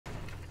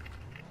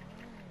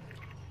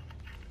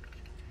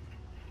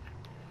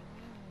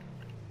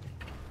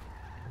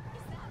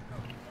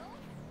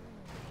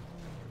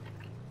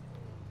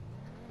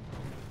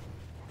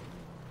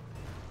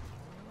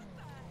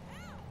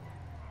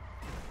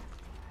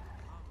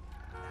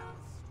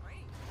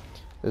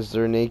Is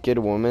there naked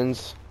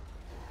women's?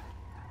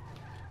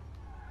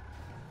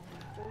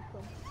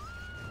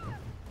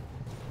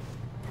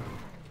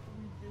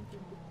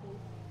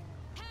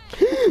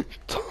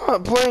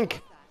 Tom,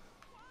 Plank!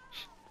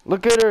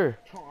 Look at her!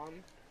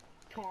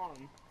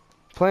 Tom.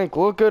 Plank,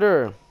 look at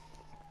her!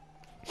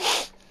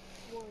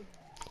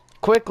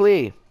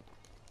 Quickly!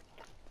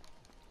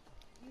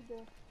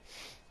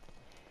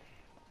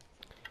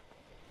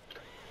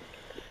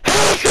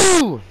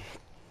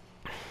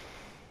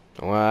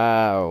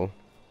 Wow.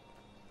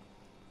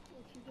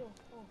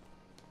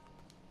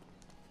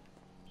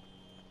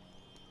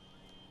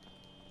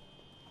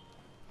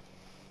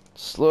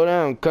 Slow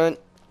down, cunt.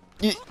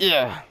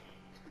 Yeah.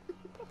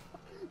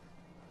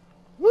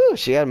 Woo,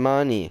 she had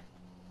money.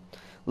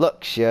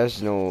 Look, she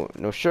has no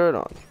shirt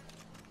on.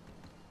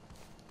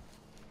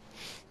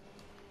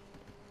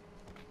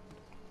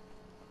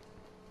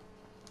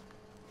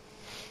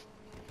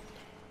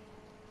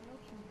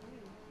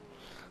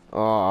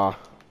 Aw.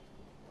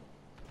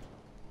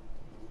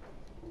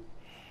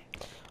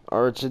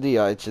 R to the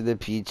I to the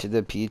P to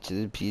the P to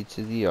the P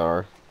to the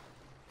R.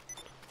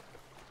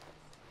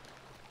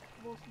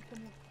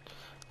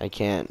 I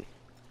can't.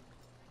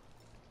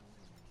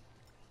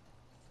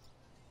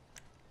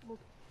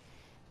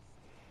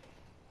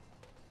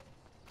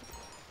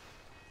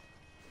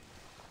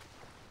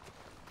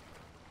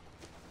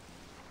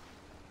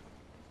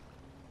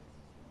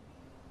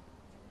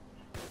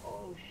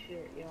 Oh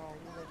shit, yeah, you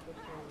like this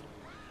one.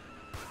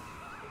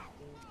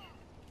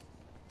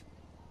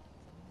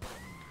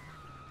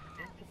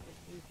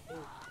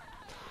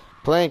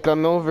 Plank,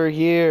 I'm over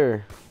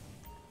here.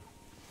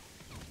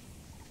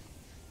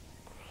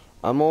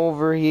 I'm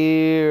over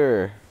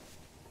here.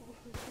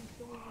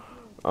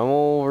 I'm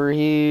over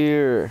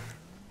here.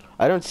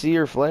 I don't see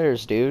your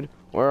flares, dude.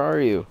 Where are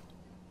you?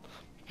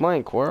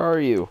 Plank, where are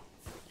you?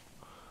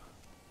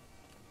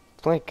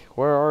 Plank,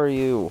 where are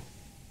you?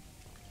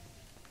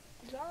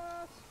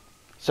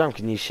 Sam,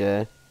 can you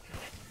share?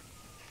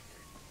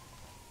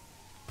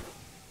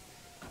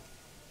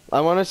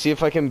 I want to see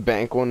if I can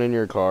bank one in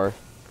your car.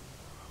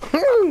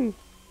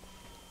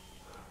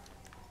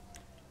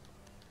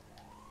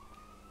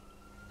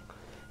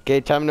 Okay,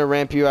 time to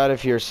ramp you out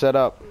of here. Set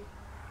up.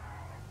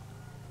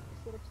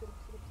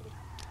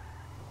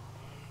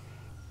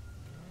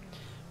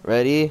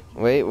 Ready?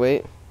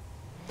 Wait.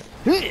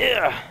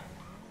 Yeah.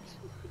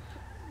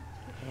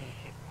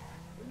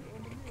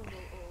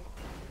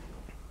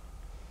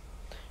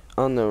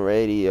 On the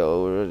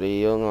radio.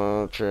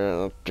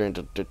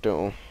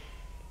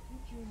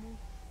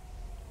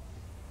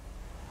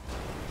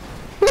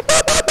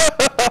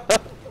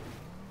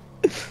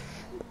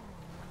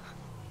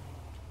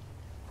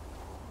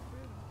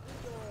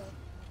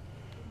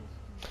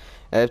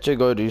 I have to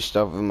go do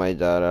stuff with my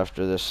dad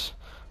after this.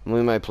 I'm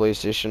leaving my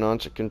PlayStation on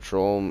to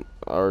control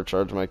or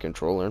charge my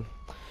controller.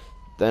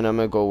 Then I'm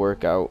gonna go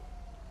work out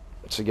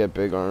to get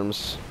big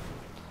arms.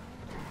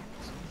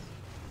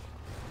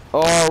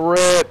 Oh,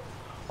 rip!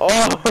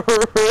 Oh,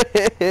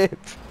 rip!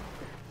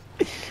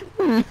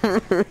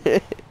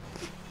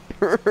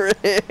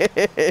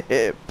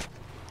 Rip!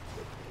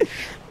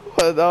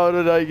 What? How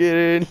did I get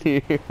in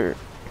here?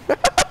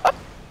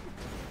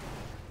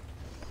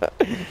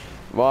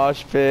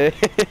 Mosh pit.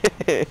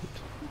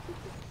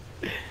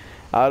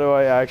 How do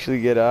I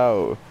actually get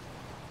out?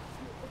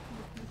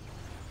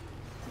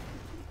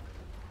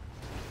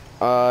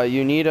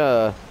 You need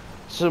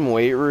some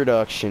weight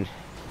reduction.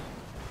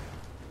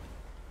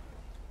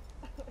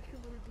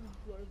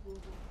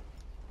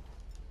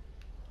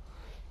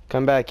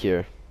 Come back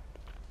here.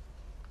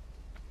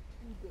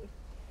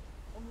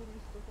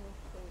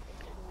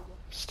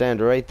 Stand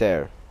right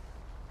there.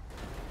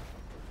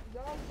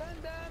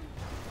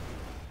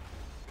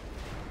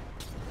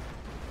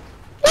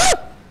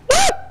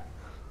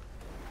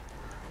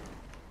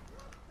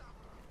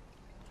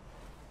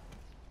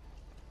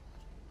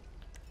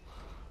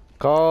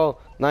 Call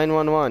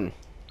 911.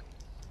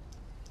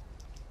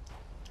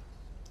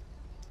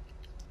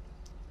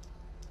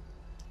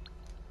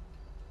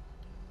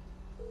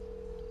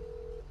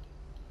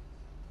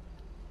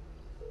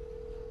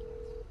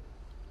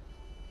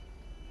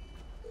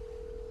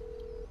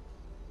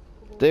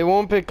 They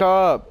won't pick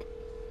up.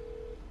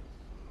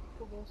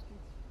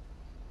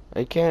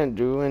 I can't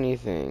do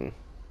anything.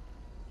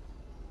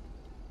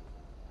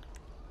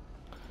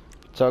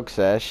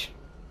 Success.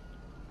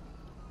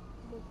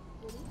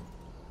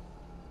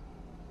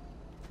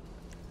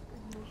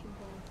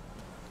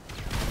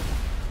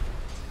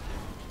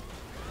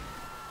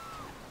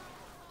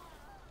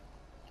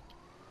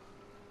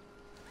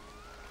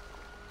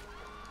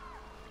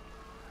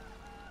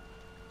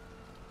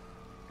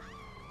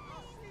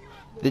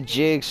 The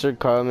jigs are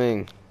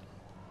coming.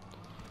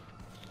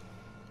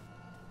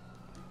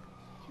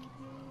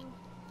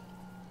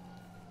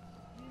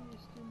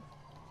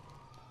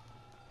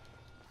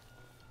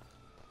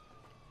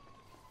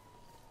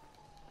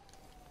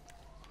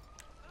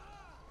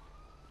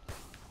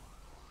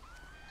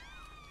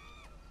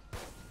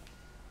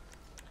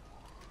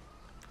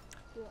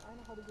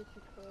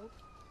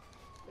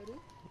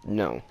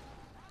 No.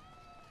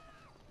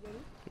 Ready?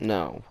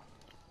 No.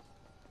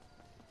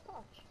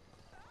 Touch.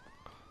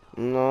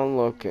 I'm not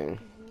looking.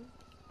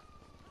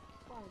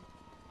 Fine.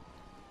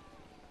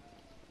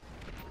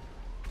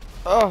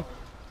 Oh!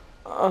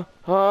 Oh!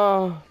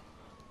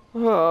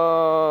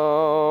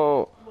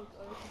 Oh! Look,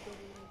 I actually got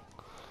it right.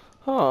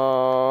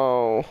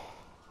 Oh!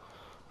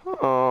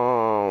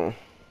 Oh!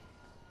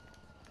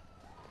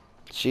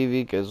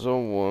 Chivika's a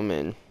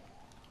woman.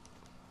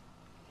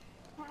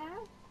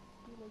 Huh?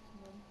 He likes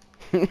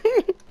men.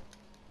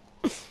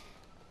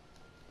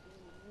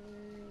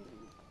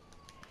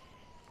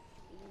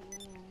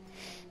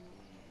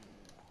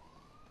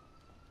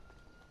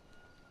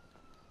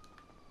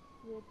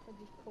 Yep, I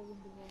just called him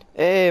the wrong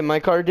thing. Hey, my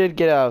car did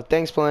get out.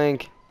 Thanks,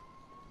 Plank.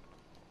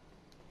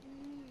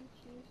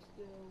 It's just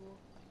terrible.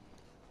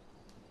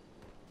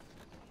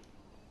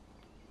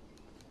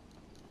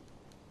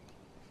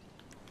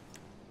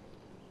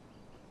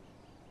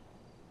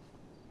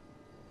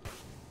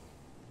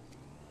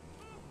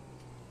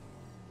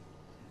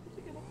 How'd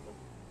you get up there?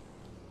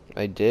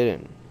 I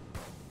didn't.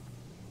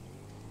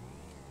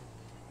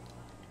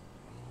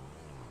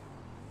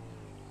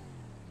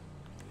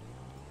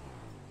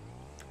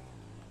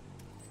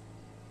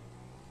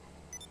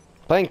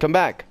 Plank, come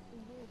back.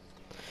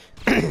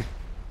 In this.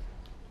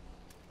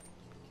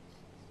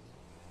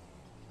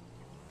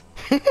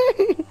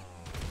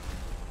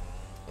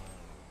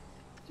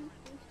 Too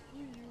close to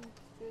you,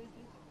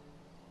 baby.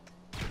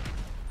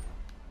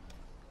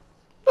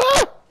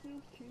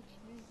 You catch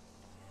me.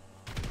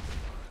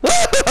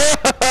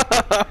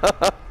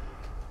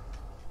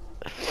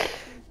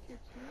 You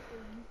catch me, or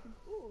you can.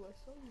 Oh, I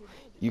saw your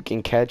body. You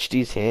can catch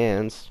these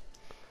hands.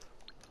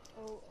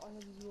 Oh, I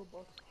have $0.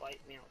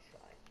 Fight me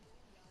outside.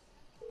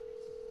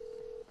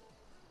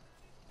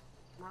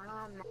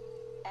 Mom.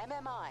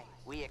 MMI,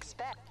 we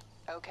expect.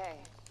 Okay.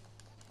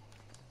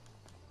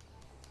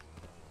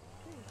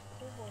 Hey,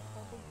 Koval,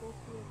 how about go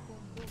through a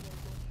front door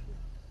like that shit?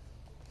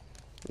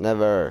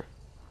 Never.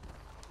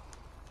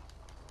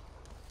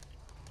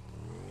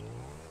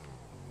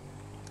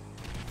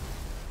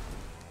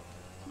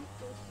 Too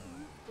close to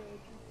you, baby.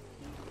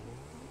 Too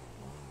close to you.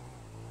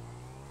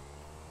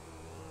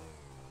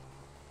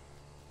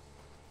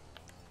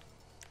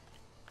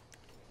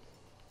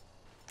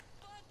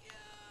 Fuck you!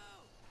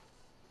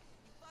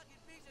 You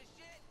fucking piece of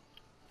shit!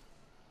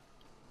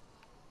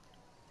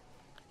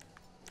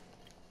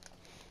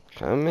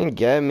 Come and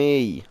get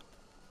me. You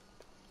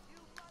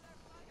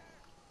motherfucker!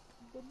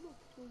 But look,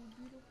 those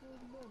beautiful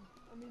men.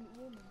 I mean,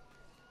 woman.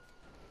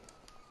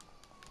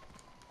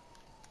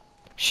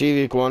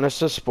 Shivik, want us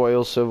to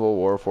spoil Civil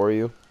War for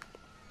you?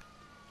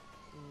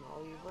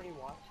 No, you've already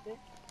watched it?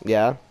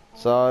 Yeah,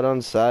 saw it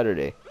on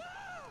Saturday.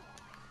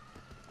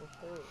 With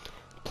who?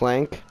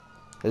 Plank,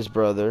 his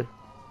brother,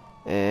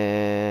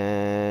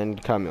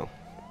 and Camille.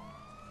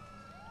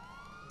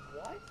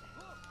 What?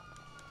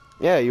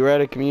 Yeah, you were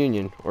at a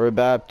communion or a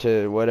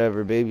baptism,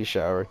 whatever, baby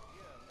shower.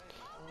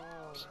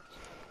 Oh.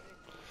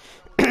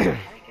 I didn't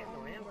get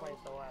no invite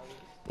though, at least.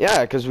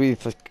 Yeah, because we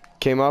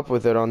came up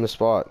with it on the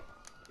spot.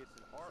 It's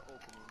an art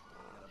opening,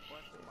 and a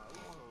bunch of my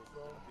Come on, Usos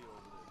bro. gonna be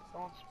over there.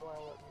 Don't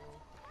spoil it, man.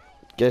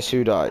 Guess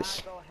who Nah,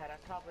 dies? go ahead. I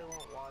probably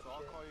won't watch So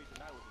I'll it. call you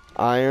tonight with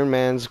the Iron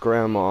Man's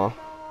grandma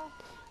No,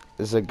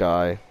 is a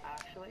guy.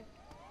 actually.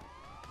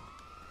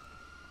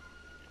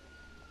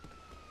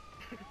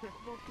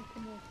 Loki,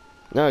 come on.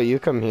 No, you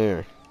come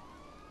here.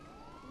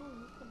 No,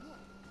 you come here.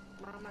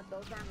 Mama,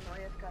 those are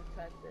noyas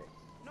cantantes.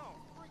 No,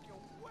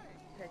 freaking way!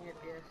 Tenía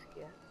pies,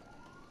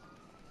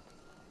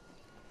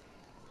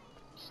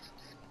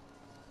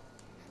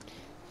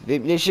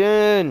 Vape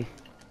Nation!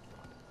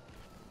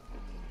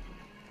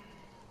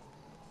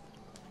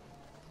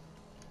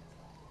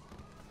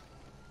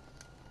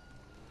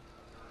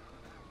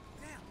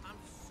 Damn, I'm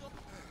so...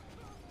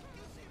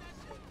 You see that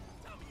shit?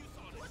 Tell me you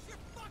saw this. What's your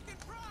fucking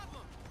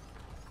problem?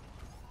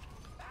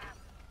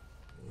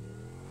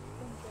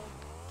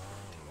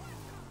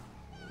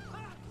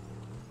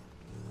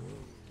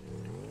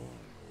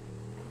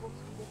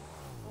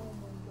 Oh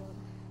my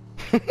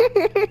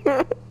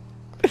god.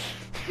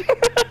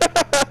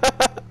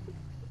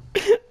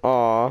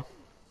 Aw. Hey,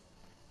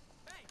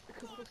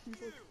 Because fuck he's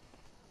you! like,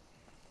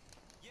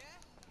 Yeah?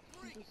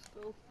 he's a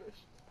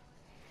stillfish.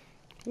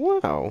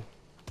 Wow.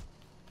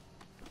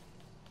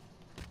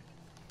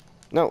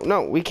 No,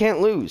 no, we can't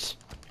lose.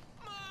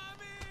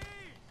 Mommy!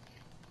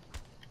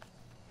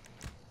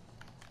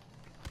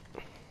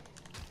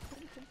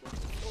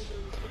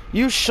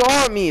 You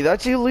shot me.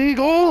 That's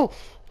illegal.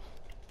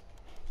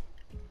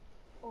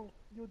 Oh,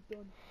 you're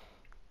done.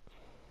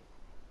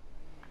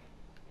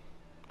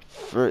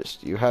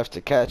 First, you have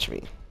to catch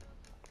me.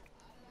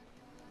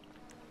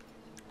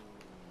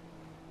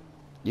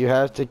 You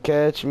have to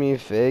catch me,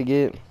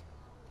 faggot.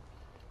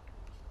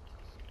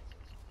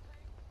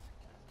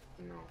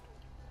 No.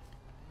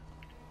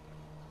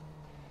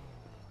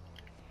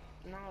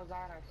 No,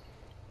 zaraz.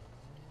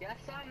 Ja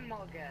sam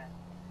mogę.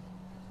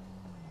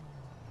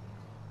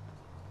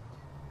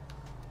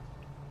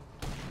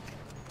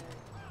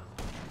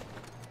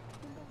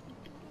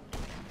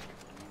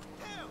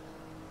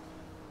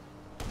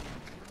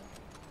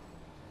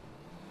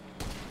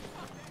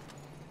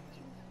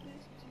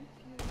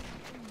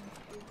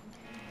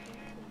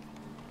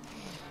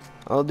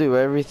 I'll do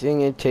everything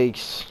it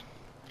takes.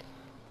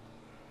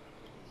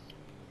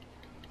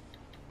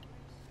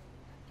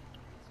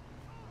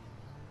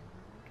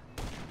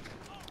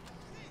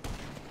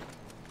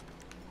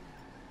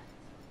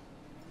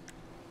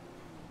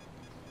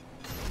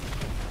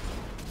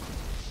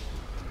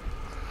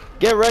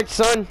 Get wrecked,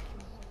 son.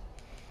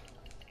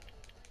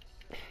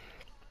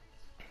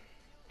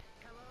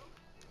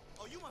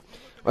 Oh, you must be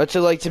looking What's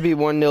it like to be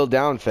 1-0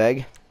 down,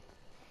 Feg?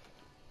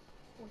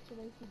 What's it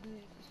like to be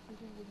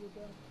speaking with your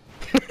dad?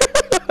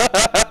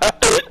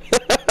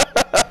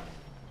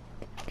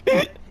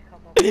 Why'd you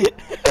come up with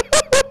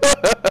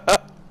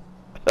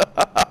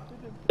that?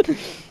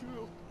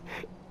 True.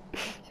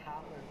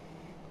 Talent.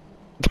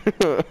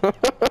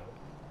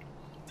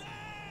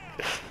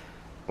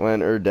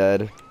 When or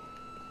dead.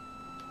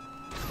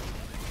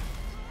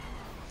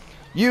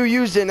 You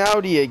used an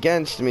Audi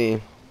against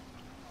me.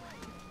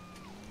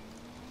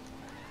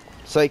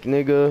 Psych,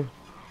 nigga.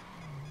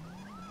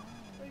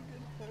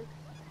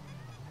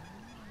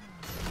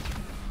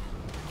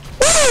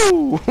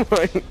 Woo!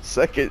 My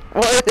second.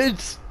 What? How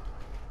does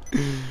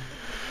it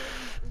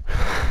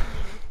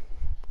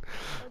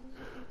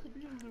feel to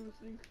be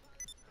losing?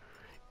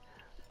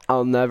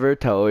 I'll never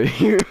tell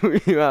you.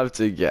 You have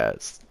to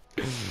guess.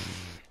 Well,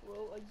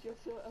 I guess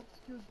I'll ask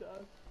your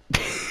dad.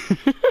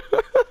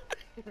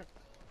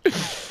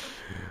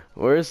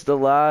 Where's the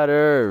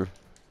ladder?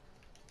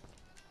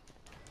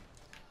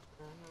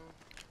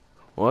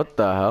 What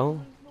the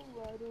hell? There's no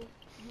ladder.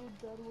 Your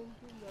dad was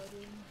the ladder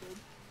in bed.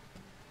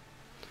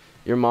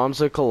 Your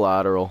mom's a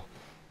collateral.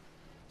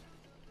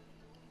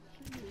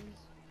 She is,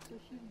 so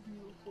she's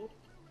beautiful.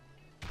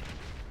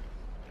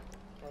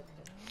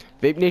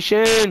 Vape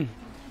Nation!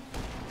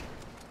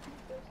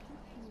 That's her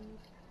shoes.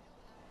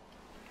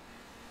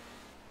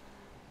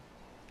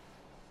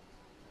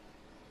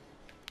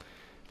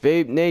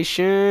 Vape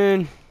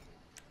Nation!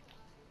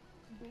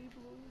 Beyblades.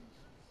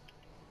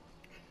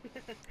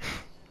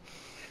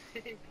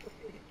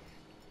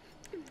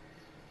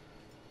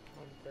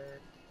 I'm dead.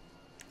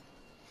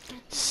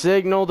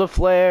 Signal the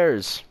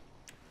flares!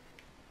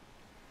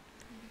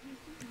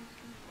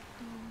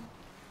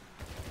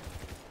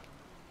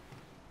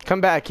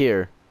 Come back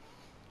here.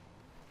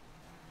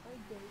 I died.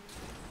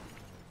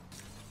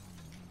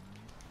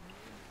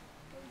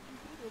 How did you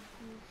get up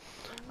here?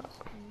 I was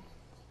speed.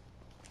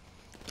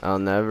 I'll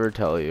never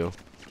tell you.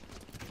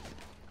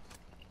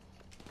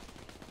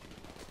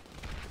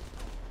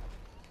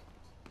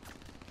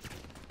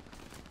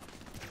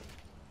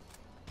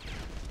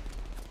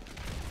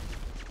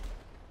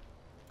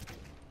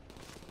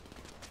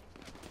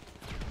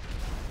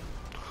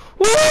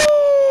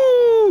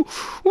 Woo!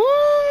 Woo!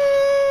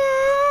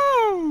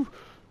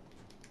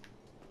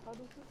 How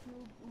does it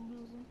feel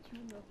losing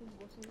 2-0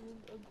 versus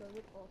a guy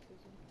with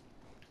autism?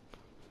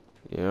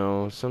 You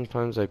know,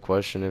 sometimes I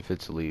question if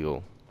it's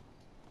legal.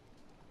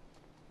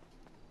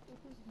 It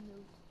is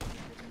new.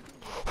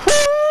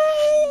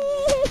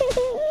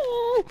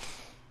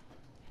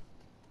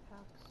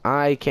 Hacks.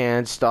 I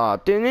can't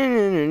stop.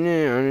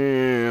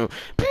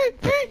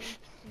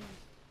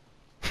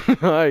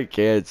 I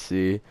can't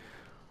see.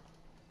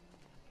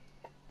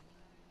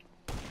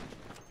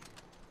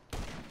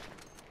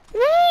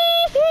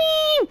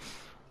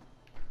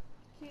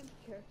 Can't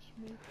catch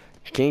me.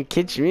 Can't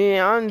catch me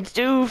on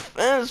too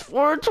fast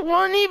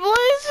 420,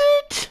 blaze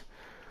it!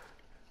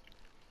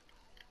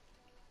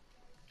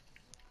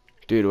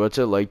 Dude, what's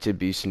it like to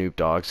be Snoop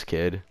Dogg's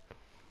kid?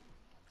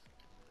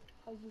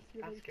 How's it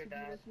feel Ask like your to be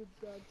dad. like your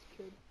dad's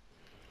kid?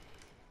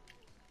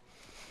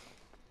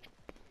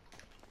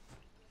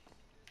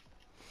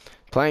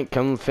 Plank,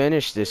 come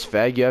finish this,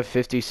 fag. You have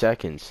 50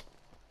 seconds.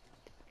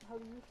 How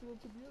does it feel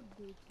to be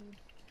adopted?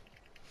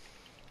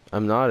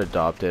 I'm not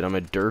adopted, I'm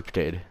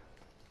adopted.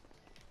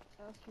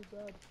 Ask your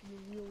dad, your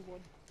real one.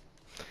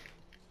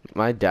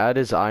 My dad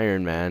is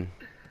Iron Man.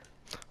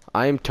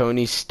 I am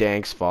Tony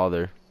Stank's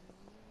father.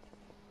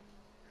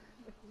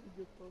 That was a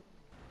good poke.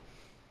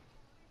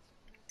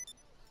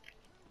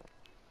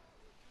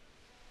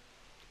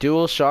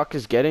 Dual shock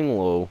is getting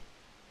low.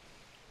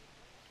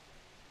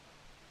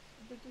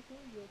 But just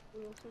hurry up,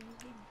 or else I will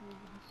make deal with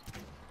these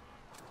speed.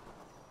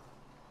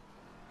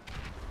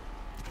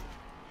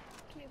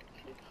 Can't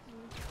catch me.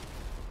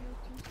 You're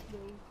too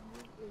slow.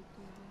 You're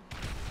irritating.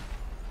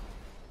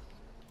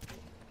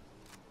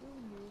 Oh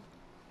no.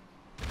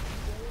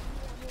 Why are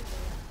you on your left?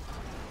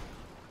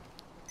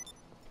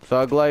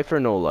 Thug life or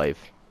no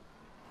life?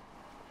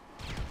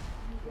 You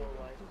No got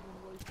life.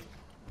 autism life.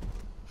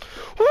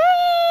 Woo!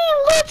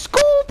 Let's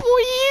go,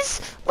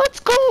 boys! Let's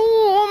go!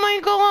 Oh my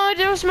god,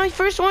 that was my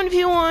first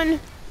 1v1.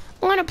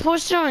 I'm gonna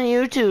post it on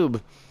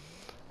YouTube.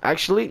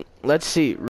 Actually, let's see.